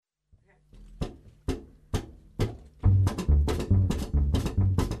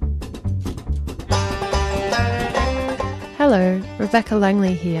Hello, Rebecca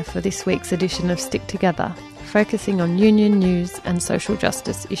Langley here for this week's edition of Stick Together, focusing on union news and social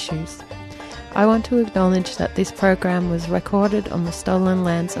justice issues. I want to acknowledge that this program was recorded on the stolen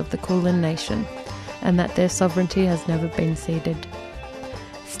lands of the Kulin Nation and that their sovereignty has never been ceded.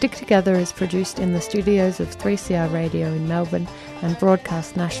 Stick Together is produced in the studios of 3CR Radio in Melbourne and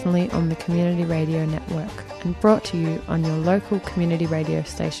broadcast nationally on the Community Radio Network and brought to you on your local community radio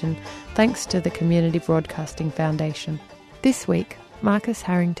station thanks to the Community Broadcasting Foundation. This week, Marcus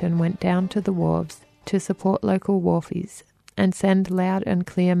Harrington went down to the wharves to support local wharfies and send loud and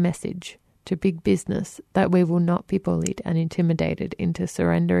clear message to big business that we will not be bullied and intimidated into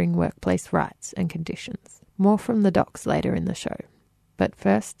surrendering workplace rights and conditions. More from the docs later in the show. But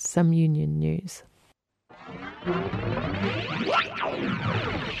first, some union news.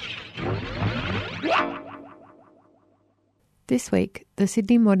 This week, the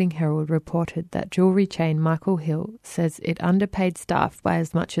Sydney Morning Herald reported that jewellery chain Michael Hill says it underpaid staff by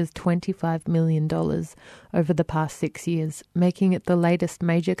as much as $25 million over the past 6 years, making it the latest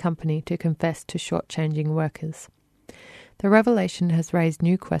major company to confess to shortchanging workers. The revelation has raised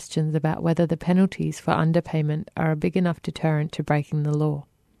new questions about whether the penalties for underpayment are a big enough deterrent to breaking the law.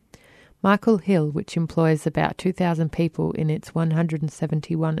 Michael Hill, which employs about 2,000 people in its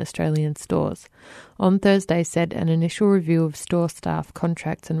 171 Australian stores, on Thursday said an initial review of store staff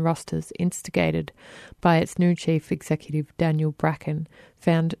contracts and rosters instigated by its new chief executive Daniel Bracken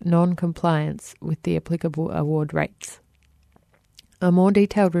found non-compliance with the applicable award rates. A more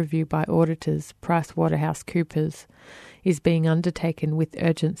detailed review by auditors PricewaterhouseCoopers is being undertaken with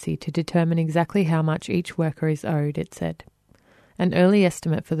urgency to determine exactly how much each worker is owed, it said. An early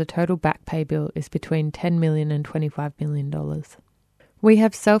estimate for the total back pay bill is between $10 million and $25 million. We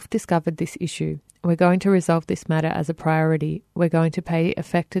have self-discovered this issue. We're going to resolve this matter as a priority. We're going to pay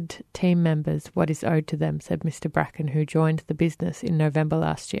affected team members what is owed to them, said Mr. Bracken, who joined the business in November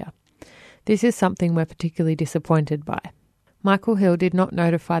last year. This is something we're particularly disappointed by. Michael Hill did not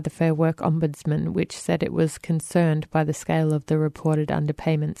notify the Fair Work Ombudsman, which said it was concerned by the scale of the reported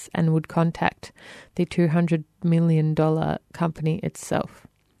underpayments and would contact the $200 million company itself.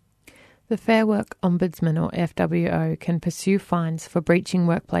 The Fair Work Ombudsman, or FWO, can pursue fines for breaching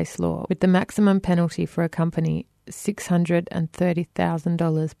workplace law, with the maximum penalty for a company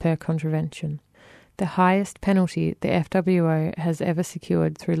 $630,000 per contravention. The highest penalty the FWO has ever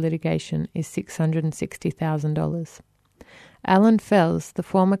secured through litigation is $660,000. Alan Fells, the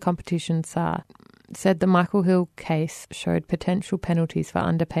former competition czar, said the Michael Hill case showed potential penalties for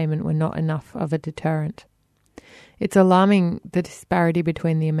underpayment were not enough of a deterrent. It's alarming the disparity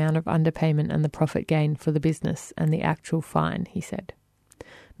between the amount of underpayment and the profit gained for the business and the actual fine, he said.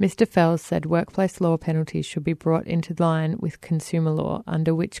 Mr. Fells said workplace law penalties should be brought into line with consumer law,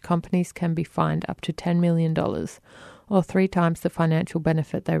 under which companies can be fined up to $10 million, or 3 times the financial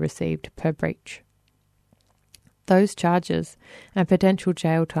benefit they received per breach. Those charges and potential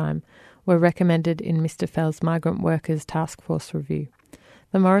jail time were recommended in Mr. Fell's Migrant Workers Task Force review.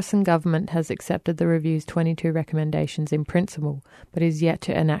 The Morrison government has accepted the review's 22 recommendations in principle, but is yet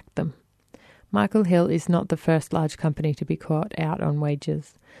to enact them. Michael Hill is not the first large company to be caught out on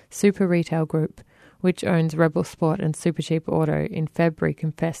wages. Super Retail Group, which owns Rebel Sport and Supercheap Auto, in February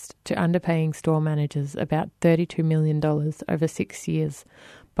confessed to underpaying store managers about $32 million over 6 years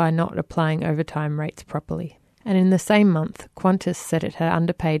by not applying overtime rates properly. And in the same month, Qantas said it had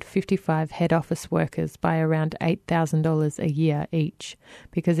underpaid 55 head office workers by around $8,000 a year each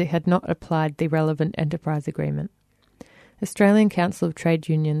because it had not applied the relevant enterprise agreement. Australian Council of Trade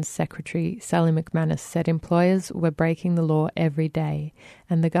Unions Secretary Sally McManus said employers were breaking the law every day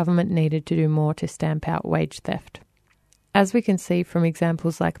and the government needed to do more to stamp out wage theft. As we can see from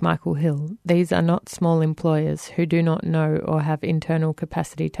examples like Michael Hill, these are not small employers who do not know or have internal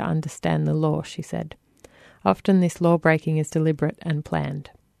capacity to understand the law, she said. Often this law-breaking is deliberate and planned.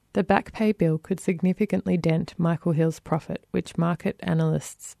 The back pay bill could significantly dent Michael Hill's profit, which market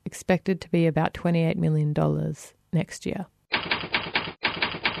analysts expected to be about $28 million next year.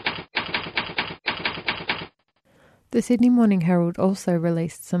 The Sydney Morning Herald also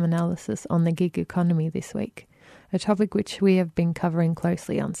released some analysis on the gig economy this week, a topic which we have been covering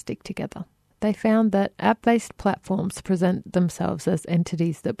closely on Stick Together. They found that app-based platforms present themselves as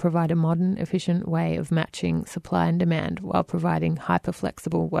entities that provide a modern, efficient way of matching supply and demand while providing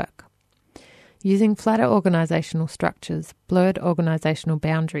hyper-flexible work. Using flatter organisational structures, blurred organisational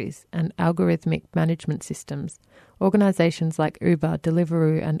boundaries, and algorithmic management systems, organisations like Uber,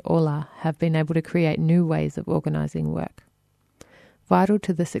 Deliveroo and Ola have been able to create new ways of organising work. Vital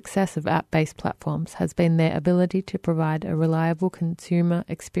to the success of app-based platforms has been their ability to provide a reliable consumer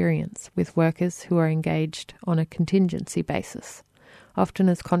experience with workers who are engaged on a contingency basis, often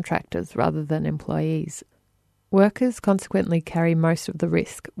as contractors rather than employees. Workers consequently carry most of the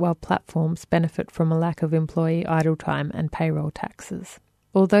risk, while platforms benefit from a lack of employee idle time and payroll taxes.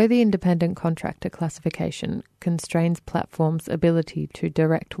 Although the independent contractor classification constrains platforms' ability to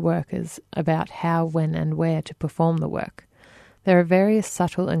direct workers about how, when and where to perform the work, there are various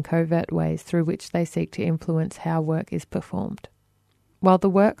subtle and covert ways through which they seek to influence how work is performed. While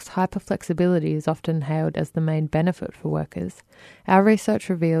the work's hyperflexibility is often hailed as the main benefit for workers, our research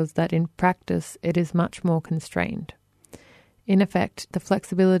reveals that in practice it is much more constrained. In effect, the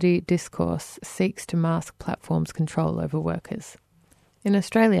flexibility discourse seeks to mask platforms' control over workers. In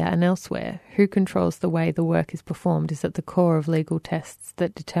Australia and elsewhere, who controls the way the work is performed is at the core of legal tests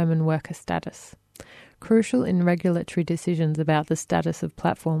that determine worker status. Crucial in regulatory decisions about the status of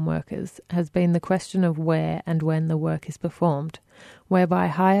platform workers has been the question of where and when the work is performed, whereby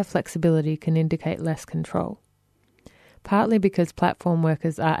higher flexibility can indicate less control. Partly because platform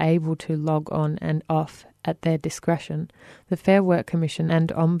workers are able to log on and off at their discretion, the Fair Work Commission and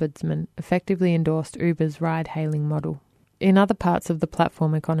Ombudsman effectively endorsed Uber's ride-hailing model. In other parts of the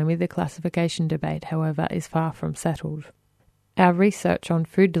platform economy, the classification debate, however, is far from settled. Our research on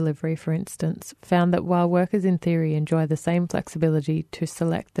food delivery, for instance, found that while workers in theory enjoy the same flexibility to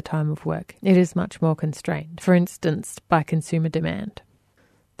select the time of work, it is much more constrained, for instance, by consumer demand.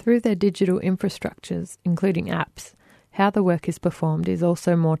 Through their digital infrastructures, including apps, how the work is performed is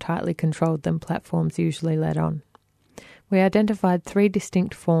also more tightly controlled than platforms usually let on. We identified 3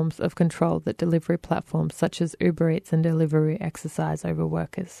 distinct forms of control that delivery platforms such as Uber Eats and Deliveroo exercise over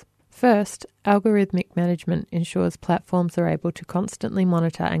workers. First, algorithmic management ensures platforms are able to constantly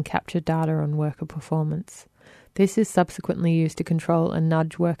monitor and capture data on worker performance. This is subsequently used to control and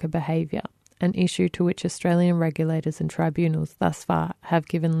nudge worker behaviour, an issue to which Australian regulators and tribunals thus far have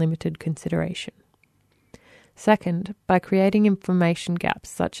given limited consideration. Second, by creating information gaps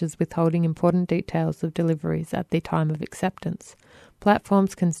such as withholding important details of deliveries at the time of acceptance,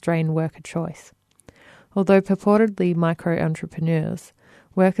 platforms constrain worker choice. Although purportedly micro-entrepreneurs,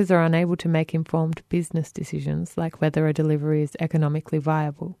 workers are unable to make informed business decisions like whether a delivery is economically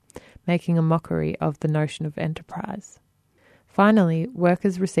viable, making a mockery of the notion of enterprise. Finally,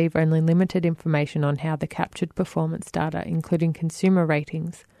 workers receive only limited information on how the captured performance data, including consumer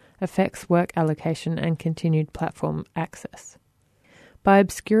ratings, affects work allocation and continued platform access. By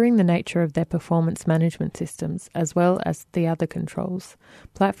obscuring the nature of their performance management systems, as well as the other controls,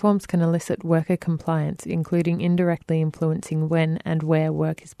 platforms can elicit worker compliance, including indirectly influencing when and where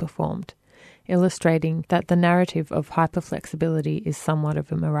work is performed, illustrating that the narrative of hyperflexibility is somewhat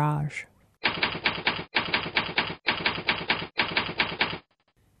of a mirage.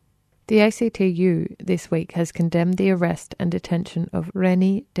 The ACTU this week has condemned the arrest and detention of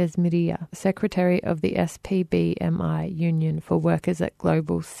Reni Desmiria, Secretary of the SPBMI Union for Workers at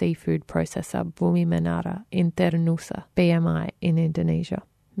global seafood processor Bumi Menara in Ternate, BMI in Indonesia.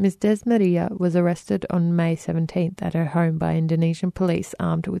 Ms. Desmiria was arrested on May 17th at her home by Indonesian police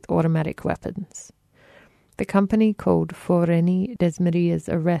armed with automatic weapons. The company called for Reni Desmiria's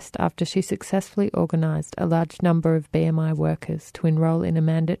arrest after she successfully organised a large number of BMI workers to enrol in a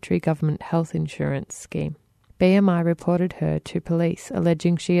mandatory government health insurance scheme. BMI reported her to police,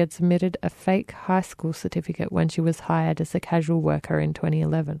 alleging she had submitted a fake high school certificate when she was hired as a casual worker in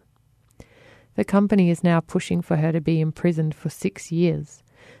 2011. The company is now pushing for her to be imprisoned for 6 years,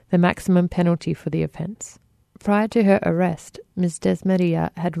 the maximum penalty for the offence. Prior to her arrest, Ms.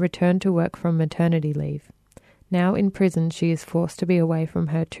 Desmiria had returned to work from maternity leave. Now in prison, she is forced to be away from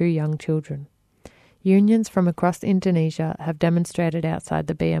her 2 young children. Unions from across Indonesia have demonstrated outside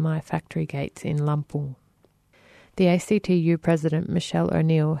the BMI factory gates in Lampung. The ACTU President Michelle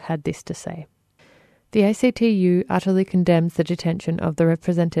O'Neill had this to say. The ACTU utterly condemns the detention of the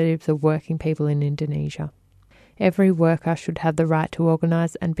representatives of working people in Indonesia. Every worker should have the right to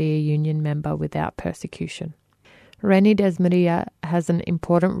organise and be a union member without persecution. Reni Desmiria has an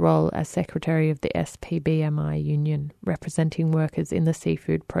important role as Secretary of the SPBMI Union, representing workers in the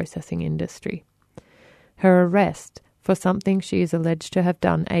seafood processing industry. Her arrest, for something she is alleged to have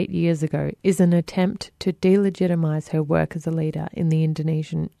done 8 years ago, is an attempt to delegitimise her work as a leader in the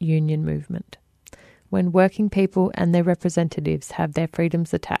Indonesian union movement. When working people and their representatives have their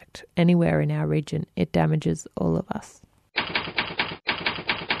freedoms attacked anywhere in our region, it damages all of us.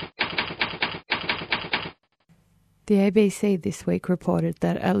 The ABC this week reported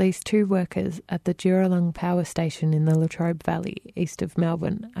that at least 2 workers at the Juralong Power Station in the Latrobe Valley, east of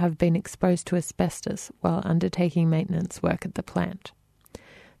Melbourne, have been exposed to asbestos while undertaking maintenance work at the plant.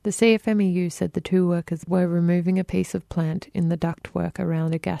 The CFMEU said the two workers were removing a piece of plant in the ductwork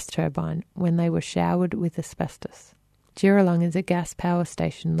around a gas turbine when they were showered with asbestos. Girrawong is a gas power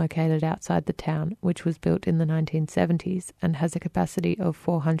station located outside the town, which was built in the 1970s and has a capacity of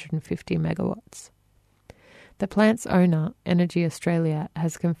 450 megawatts. The plant's owner, Energy Australia,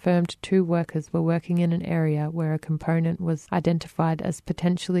 has confirmed two workers were working in an area where a component was identified as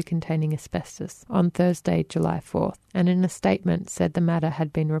potentially containing asbestos on Thursday, July 4th, and in a statement said the matter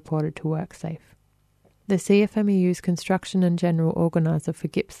had been reported to WorkSafe. The CFMEU's construction and general organiser for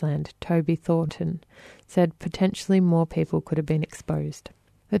Gippsland, Toby Thornton, said potentially more people could have been exposed.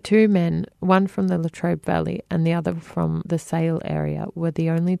 The two men, one from the Latrobe Valley and the other from the Sale area, were the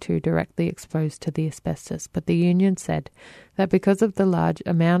only two directly exposed to the asbestos, but the union said that because of the large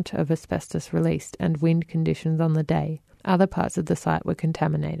amount of asbestos released and wind conditions on the day, other parts of the site were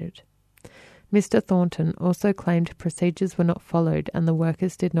contaminated. Mr. Thornton also claimed procedures were not followed and the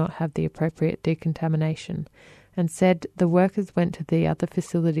workers did not have the appropriate decontamination, and said the workers went to the other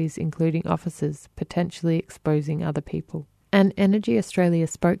facilities, including offices, potentially exposing other people. An Energy Australia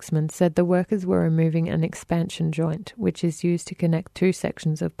spokesman said the workers were removing an expansion joint, which is used to connect two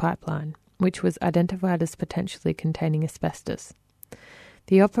sections of pipeline, which was identified as potentially containing asbestos.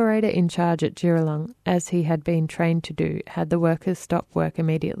 The operator in charge at Girrawong, as he had been trained to do, had the workers stop work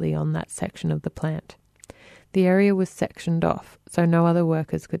immediately on that section of the plant. The area was sectioned off, so no other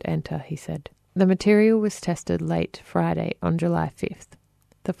workers could enter, he said. The material was tested late Friday on July 5th.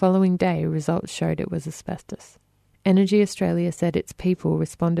 The following day, results showed it was asbestos. Energy Australia said its people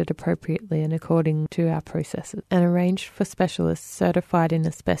responded appropriately and according to our processes, and arranged for specialists certified in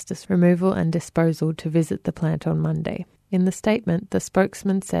asbestos removal and disposal to visit the plant on Monday. In the statement, the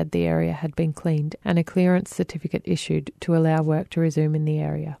spokesman said the area had been cleaned and a clearance certificate issued to allow work to resume in the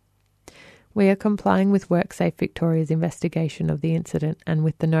area. We are complying with WorkSafe Victoria's investigation of the incident and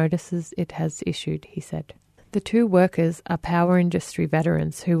with the notices it has issued, he said. The two workers are power industry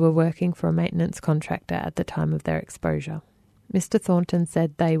veterans who were working for a maintenance contractor at the time of their exposure. Mr. Thornton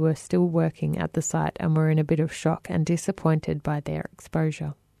said they were still working at the site and were in a bit of shock and disappointed by their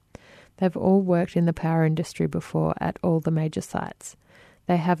exposure. They've all worked in the power industry before at all the major sites.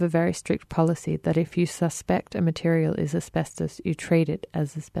 They have a very strict policy that if you suspect a material is asbestos, you treat it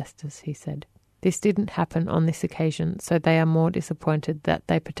as asbestos, he said. This didn't happen on this occasion, so they are more disappointed that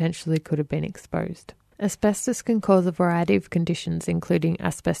they potentially could have been exposed. Asbestos can cause a variety of conditions, including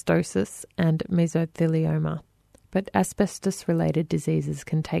asbestosis and mesothelioma, but asbestos-related diseases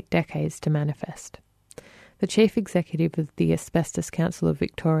can take decades to manifest. The Chief Executive of the Asbestos Council of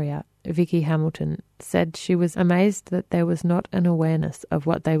Victoria, Vicky Hamilton, said she was amazed that there was not an awareness of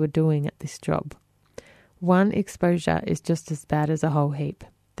what they were doing at this job. One exposure is just as bad as a whole heap.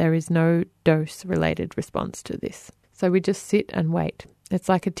 There is no dose-related response to this. So we just sit and wait. It's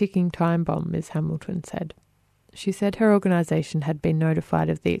like a ticking time bomb, Ms. Hamilton said. She said her organisation had been notified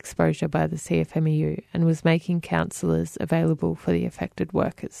of the exposure by the CFMEU and was making counsellors available for the affected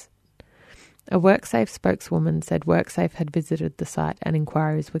workers. A WorkSafe spokeswoman said WorkSafe had visited the site and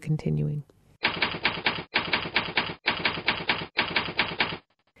inquiries were continuing.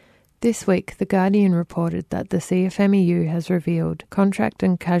 This week, The Guardian reported that the CFMEU has revealed contract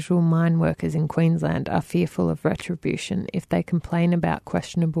and casual mine workers in Queensland are fearful of retribution if they complain about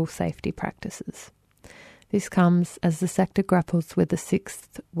questionable safety practices. This comes as the sector grapples with the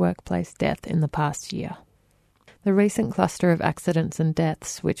sixth workplace death in the past year. The recent cluster of accidents and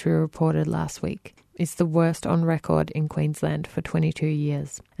deaths, which we reported last week, is the worst on record in Queensland for 22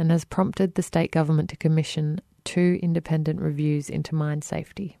 years and has prompted the state government to commission 2 independent reviews into mine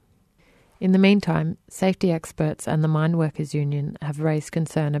safety. In the meantime, safety experts and the Mine Workers Union have raised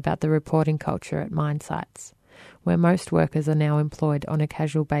concern about the reporting culture at mine sites, where most workers are now employed on a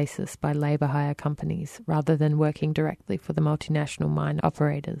casual basis by labour hire companies rather than working directly for the multinational mine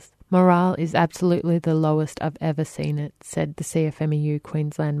operators. Morale is absolutely the lowest I've ever seen it, said the CFMEU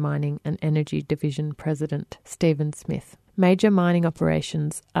Queensland Mining and Energy Division President Stephen Smith. Major mining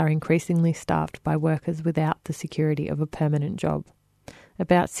operations are increasingly staffed by workers without the security of a permanent job.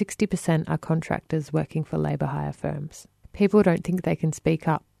 About 60% are contractors working for labour hire firms. People don't think they can speak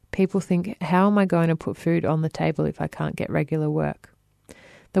up. People think, how am I going to put food on the table if I can't get regular work?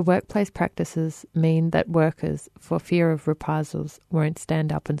 The workplace practices mean that workers, for fear of reprisals, won't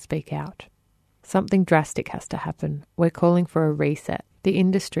stand up and speak out. Something drastic has to happen. We're calling for a reset. The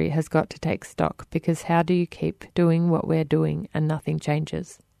industry has got to take stock because how do you keep doing what we're doing and nothing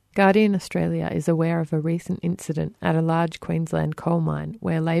changes? Guardian Australia is aware of a recent incident at a large Queensland coal mine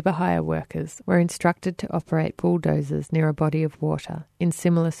where labour hire workers were instructed to operate bulldozers near a body of water in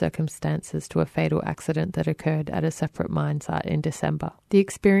similar circumstances to a fatal accident that occurred at a separate mine site in December. The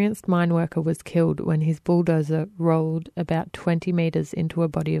experienced mine worker was killed when his bulldozer rolled about 20 metres into a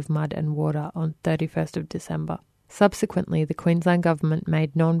body of mud and water on 31st of December. Subsequently, the Queensland Government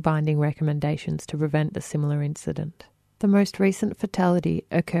made non-binding recommendations to prevent a similar incident. The most recent fatality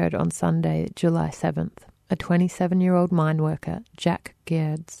occurred on Sunday, July 7th. A 27-year-old mine worker, Jack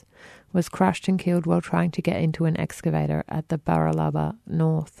Geerds, was crushed and killed while trying to get into an excavator at the Baralaba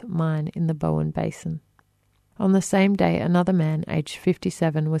North mine in the Bowen Basin. On the same day, another man, aged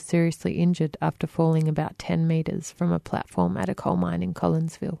 57, was seriously injured after falling about 10 metres from a platform at a coal mine in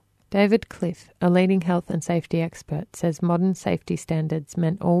Collinsville. David Cliff, a leading health and safety expert, says modern safety standards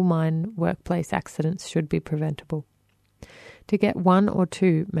meant all mine workplace accidents should be preventable. To get 1 or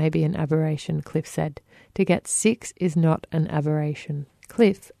 2 may be an aberration, Cliff said. To get 6 is not an aberration.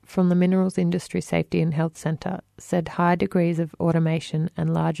 Cliff, from the Minerals Industry Safety and Health Centre, said high degrees of automation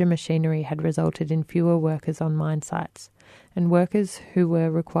and larger machinery had resulted in fewer workers on mine sites, and workers who were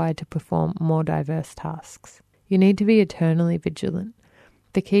required to perform more diverse tasks. You need to be eternally vigilant.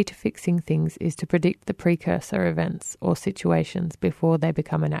 The key to fixing things is to predict the precursor events or situations before they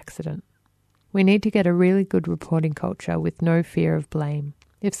become an accident. We need to get a really good reporting culture with no fear of blame.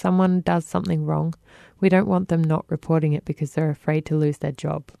 If someone does something wrong, we don't want them not reporting it because they're afraid to lose their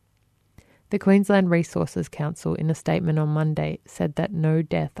job. The Queensland Resources Council, in a statement on Monday, said that no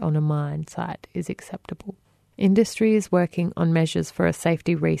death on a mine site is acceptable. Industry is working on measures for a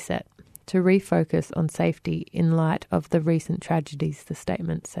safety reset to refocus on safety in light of the recent tragedies, the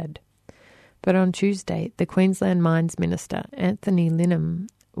statement said. But on Tuesday, the Queensland Mines Minister, Anthony Lynham,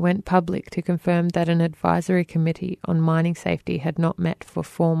 went public to confirm that an advisory committee on mining safety had not met for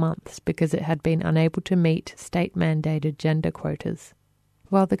 4 months because it had been unable to meet state-mandated gender quotas.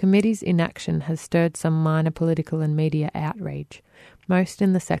 While the committee's inaction has stirred some minor political and media outrage, most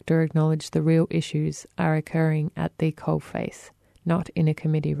in the sector acknowledge the real issues are occurring at the coalface, not in a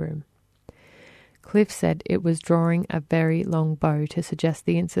committee room. Cliff said it was drawing a very long bow to suggest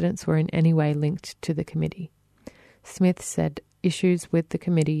the incidents were in any way linked to the committee. Smith said issues with the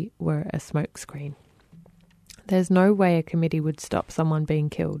committee were a smokescreen. There's no way a committee would stop someone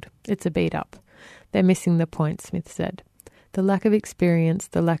being killed. It's a beat-up. They're missing the point, Smith said. The lack of experience,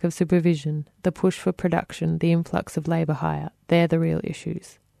 the lack of supervision, the push for production, the influx of labour hire, they're the real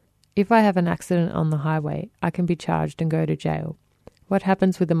issues. If I have an accident on the highway, I can be charged and go to jail. What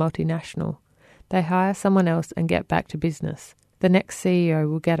happens with a multinational? They hire someone else and get back to business. The next CEO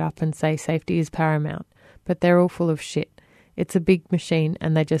will get up and say safety is paramount, but they're all full of shit. It's a big machine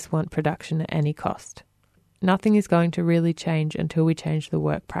and they just want production at any cost. Nothing is going to really change until we change the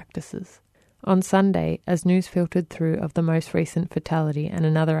work practices. On Sunday, as news filtered through of the most recent fatality and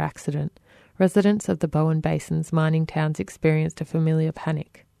another accident, residents of the Bowen Basin's mining towns experienced a familiar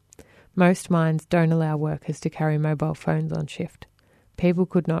panic. Most mines don't allow workers to carry mobile phones on shift. People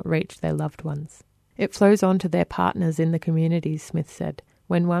could not reach their loved ones. It flows on to their partners in the communities, Smith said.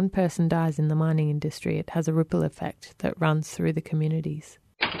 When one person dies in the mining industry, it has a ripple effect that runs through the communities.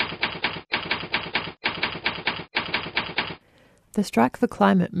 The Strike for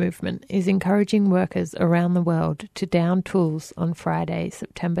Climate movement is encouraging workers around the world to down tools on Friday,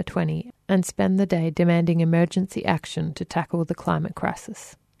 September 20, and spend the day demanding emergency action to tackle the climate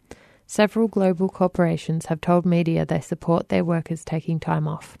crisis. Several global corporations have told media they support their workers taking time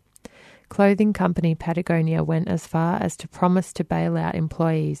off. Clothing company Patagonia went as far as to promise to bail out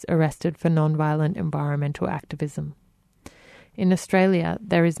employees arrested for non-violent environmental activism. In Australia,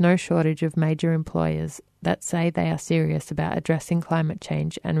 there is no shortage of major employers that say they are serious about addressing climate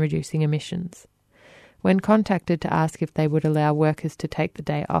change and reducing emissions. When contacted to ask if they would allow workers to take the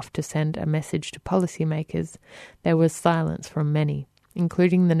day off to send a message to policymakers, there was silence from many,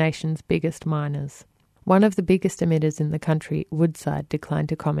 including the nation's biggest miners. One of the biggest emitters in the country, Woodside, declined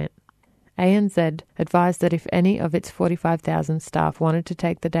to comment. ANZ advised that if any of its 45,000 staff wanted to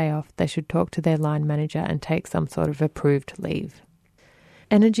take the day off, they should talk to their line manager and take some sort of approved leave.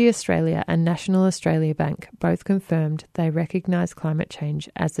 Energy Australia and National Australia Bank both confirmed they recognise climate change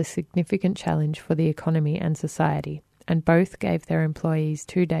as a significant challenge for the economy and society, and both gave their employees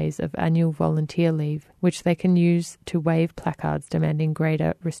 2 days of annual volunteer leave, which they can use to wave placards demanding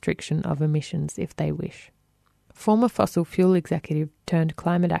greater restriction of emissions if they wish. Former fossil fuel executive turned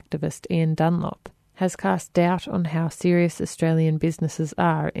climate activist Ian Dunlop has cast doubt on how serious Australian businesses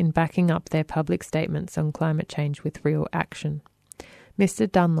are in backing up their public statements on climate change with real action. Mr.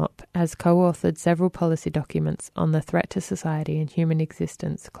 Dunlop has co-authored several policy documents on the threat to society and human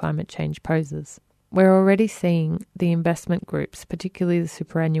existence climate change poses. We're already seeing the investment groups, particularly the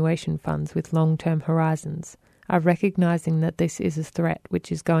superannuation funds with long-term horizons, are recognising that this is a threat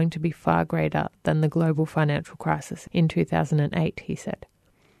which is going to be far greater than the global financial crisis in 2008, he said.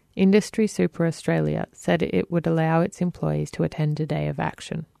 Industry Super Australia said it would allow its employees to attend a day of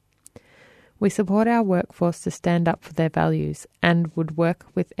action. We support our workforce to stand up for their values and would work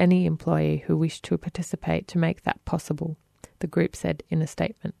with any employee who wished to participate to make that possible, the group said in a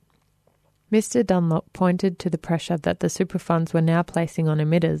statement. Mr. Dunlop pointed to the pressure that the super funds were now placing on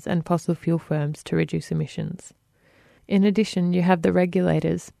emitters and fossil fuel firms to reduce emissions. In addition, you have the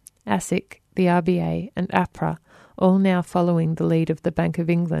regulators, ASIC, the RBA and APRA, all now following the lead of the Bank of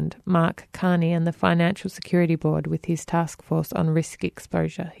England, Mark Carney, and the Financial Security Board with his task force on risk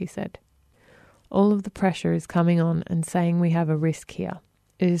exposure, he said. All of the pressure is coming on and saying we have a risk here.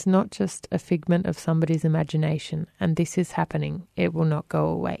 It is not just a figment of somebody's imagination, and this is happening. It will not go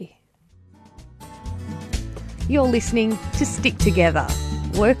away. You're listening to Stick Together,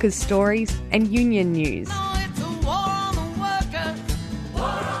 workers' stories and union news.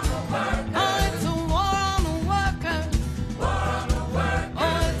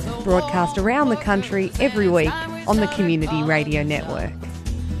 Broadcast around the country every week on the Community Radio Network.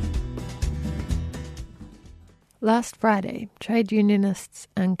 Last Friday, trade unionists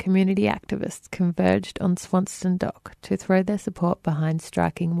and community activists converged on Swanston Dock to throw their support behind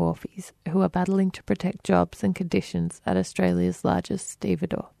striking wharfies who are battling to protect jobs and conditions at Australia's largest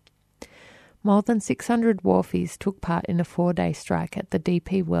stevedore. More than 600 wharfies took part in a 4-day strike at the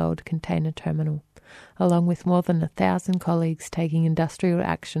DP World Container Terminal, along with more than 1,000 colleagues taking industrial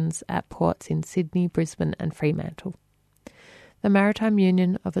actions at ports in Sydney, Brisbane and Fremantle. The Maritime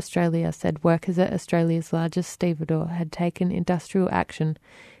Union of Australia said workers at Australia's largest stevedore had taken industrial action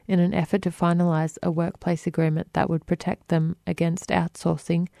in an effort to finalise a workplace agreement that would protect them against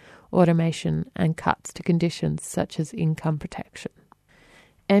outsourcing, automation and cuts to conditions such as income protection.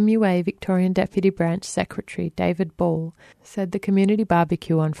 MUA Victorian Deputy Branch Secretary David Ball said the community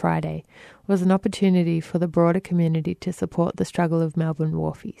barbecue on Friday was an opportunity for the broader community to support the struggle of Melbourne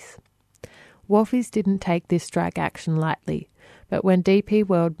wharfies. Wharfies didn't take this strike action lightly, but when DP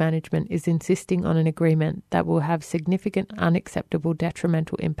World management is insisting on an agreement that will have significant unacceptable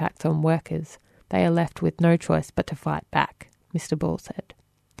detrimental impacts on workers, they are left with no choice but to fight back, Mr. Ball said.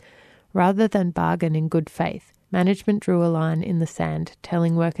 Rather than bargain in good faith, management drew a line in the sand,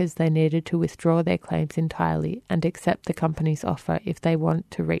 telling workers they needed to withdraw their claims entirely and accept the company's offer if they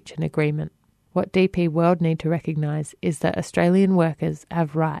want to reach an agreement. What DP World need to recognise is that Australian workers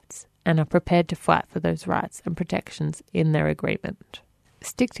have rights and are prepared to fight for those rights and protections in their agreement.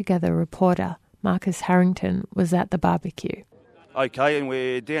 Stick Together reporter Marcus Harrington was at the barbecue. Okay, and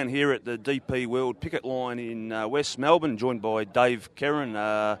we're down here at the DP World picket line in West Melbourne, joined by Dave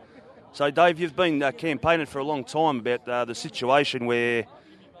Kerrin. So, Dave, you've been campaigning for a long time about the situation where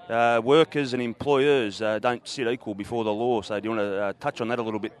workers and employers don't sit equal before the law. So do you want to touch on that a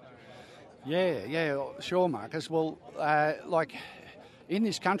little bit? Yeah, sure, Marcus. Well, in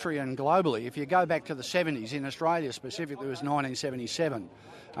this country and globally, if you go back to the 70s, in Australia specifically, it was 1977,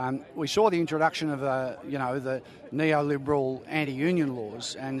 we saw the introduction of the neoliberal anti-union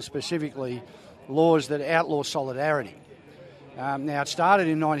laws, and specifically laws that outlaw solidarity. Now, it started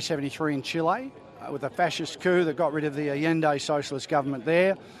in 1973 in Chile with a fascist coup that got rid of the Allende socialist government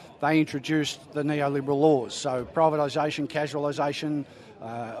there. They introduced the neoliberal laws, so privatisation, casualisation,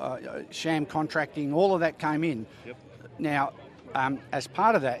 sham contracting, all of that came in. Yep. Now, as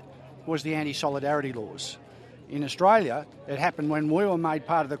part of that was the anti-solidarity laws. In Australia, it happened when we were made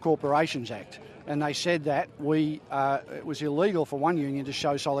part of the Corporations Act, and they said that it was illegal for one union to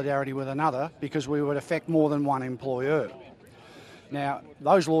show solidarity with another because we would affect more than one employer. Now,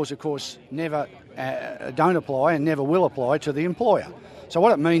 those laws, of course, never don't apply and never will apply to the employer. So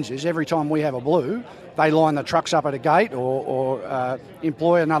what it means is every time we have a blue, they line the trucks up at a gate or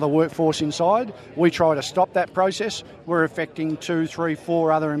employ another workforce inside. We try to stop that process. We're affecting 2, 3,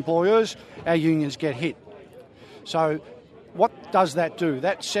 4 other employers. Our unions get hit. So what does that do?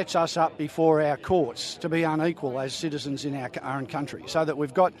 That sets us up before our courts to be unequal as citizens in our own country, so that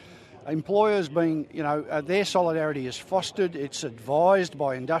we've got employers being, their solidarity is fostered, it's advised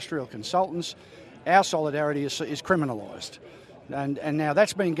by industrial consultants. Our solidarity is criminalised. And now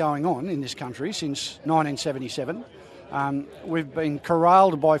that's been going on in this country since 1977. We've been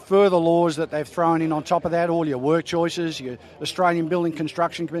corralled by further laws that they've thrown in on top of that, all your work choices, your Australian Building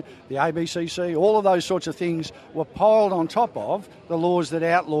Construction Committee, the ABCC, all of those sorts of things were piled on top of the laws that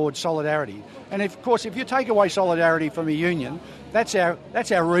outlawed solidarity. And of course, if you take away solidarity from a union, that's our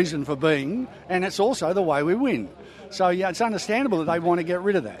reason for being, and it's also the way we win. So yeah, it's understandable that they want to get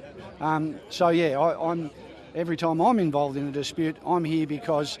rid of that. I'm every time I'm involved in a dispute, I'm here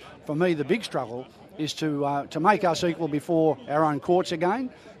because for me the big struggle is to make us equal before our own courts again,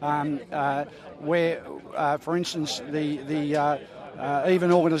 where, for instance,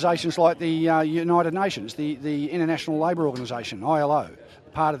 even organisations like the United Nations, the International Labour Organisation, ILO,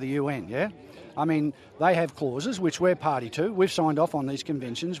 part of the UN, yeah? I mean, they have clauses, which we're party to. We've signed off on these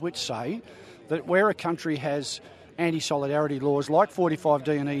conventions, which say that where a country has anti-solidarity laws like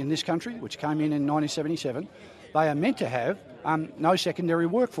 45D&E in this country, which came in 1977, they are meant to have no secondary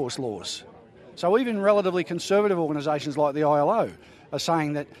workforce laws. So even relatively conservative organisations like the ILO are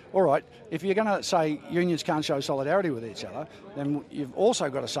saying that, all right, if you're going to say unions can't show solidarity with each other, then you've also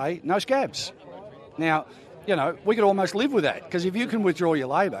got to say no scabs. Now, you know, we could almost live with that, because if you can withdraw your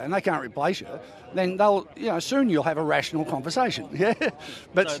labour and they can't replace you, then soon you'll have a rational conversation. Yeah,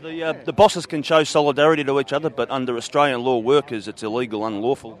 but so the bosses can show solidarity to each other, but under Australian law, workers, it's illegal,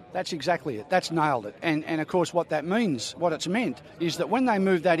 unlawful. That's exactly it. That's nailed it. And of course, what it's meant is that when they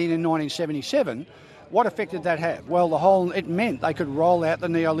moved that in 1977, what effect did that have? Well, it meant they could roll out the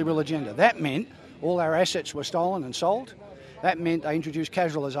neoliberal agenda. That meant all our assets were stolen and sold. That meant they introduced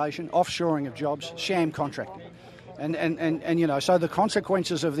casualisation, offshoring of jobs, sham contracting. And so the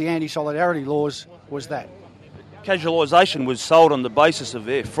consequences of the anti-solidarity laws was that. Casualisation was sold on the basis of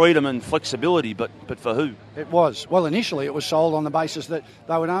freedom and flexibility, but for who? It was. Well, initially it was sold on the basis that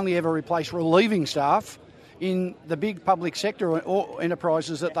they would only ever replace relieving staff in the big public sector or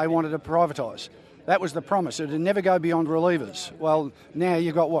enterprises that they wanted to privatise. That was the promise. It would never go beyond relievers. Well, now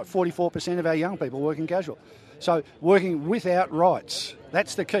you've got, 44% of our young people working casual. So working without rights,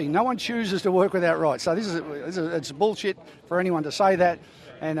 that's the key. No one chooses to work without rights. So it's bullshit for anyone to say that.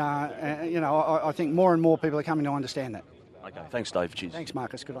 And, I think more and more people are coming to understand that. Okay, thanks, Dave. Cheers. Thanks,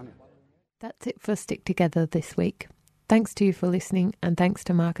 Marcus. Good on you. That's it for Stick Together this week. Thanks to you for listening, and thanks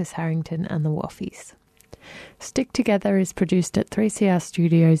to Marcus Harrington and the Waffies. Stick Together is produced at 3CR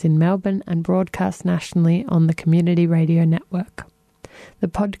Studios in Melbourne and broadcast nationally on the Community Radio Network. The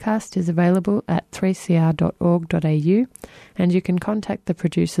podcast is available at 3cr.org.au, and you can contact the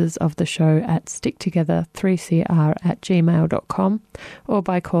producers of the show at sticktogether3cr@gmail.com or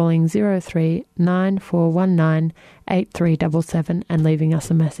by calling 03 9419 8377 and leaving us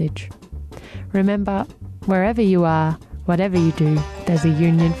a message. Remember, wherever you are, whatever you do, there's a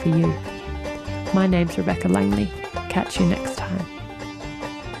union for you. My name's Rebecca Langley. Catch you next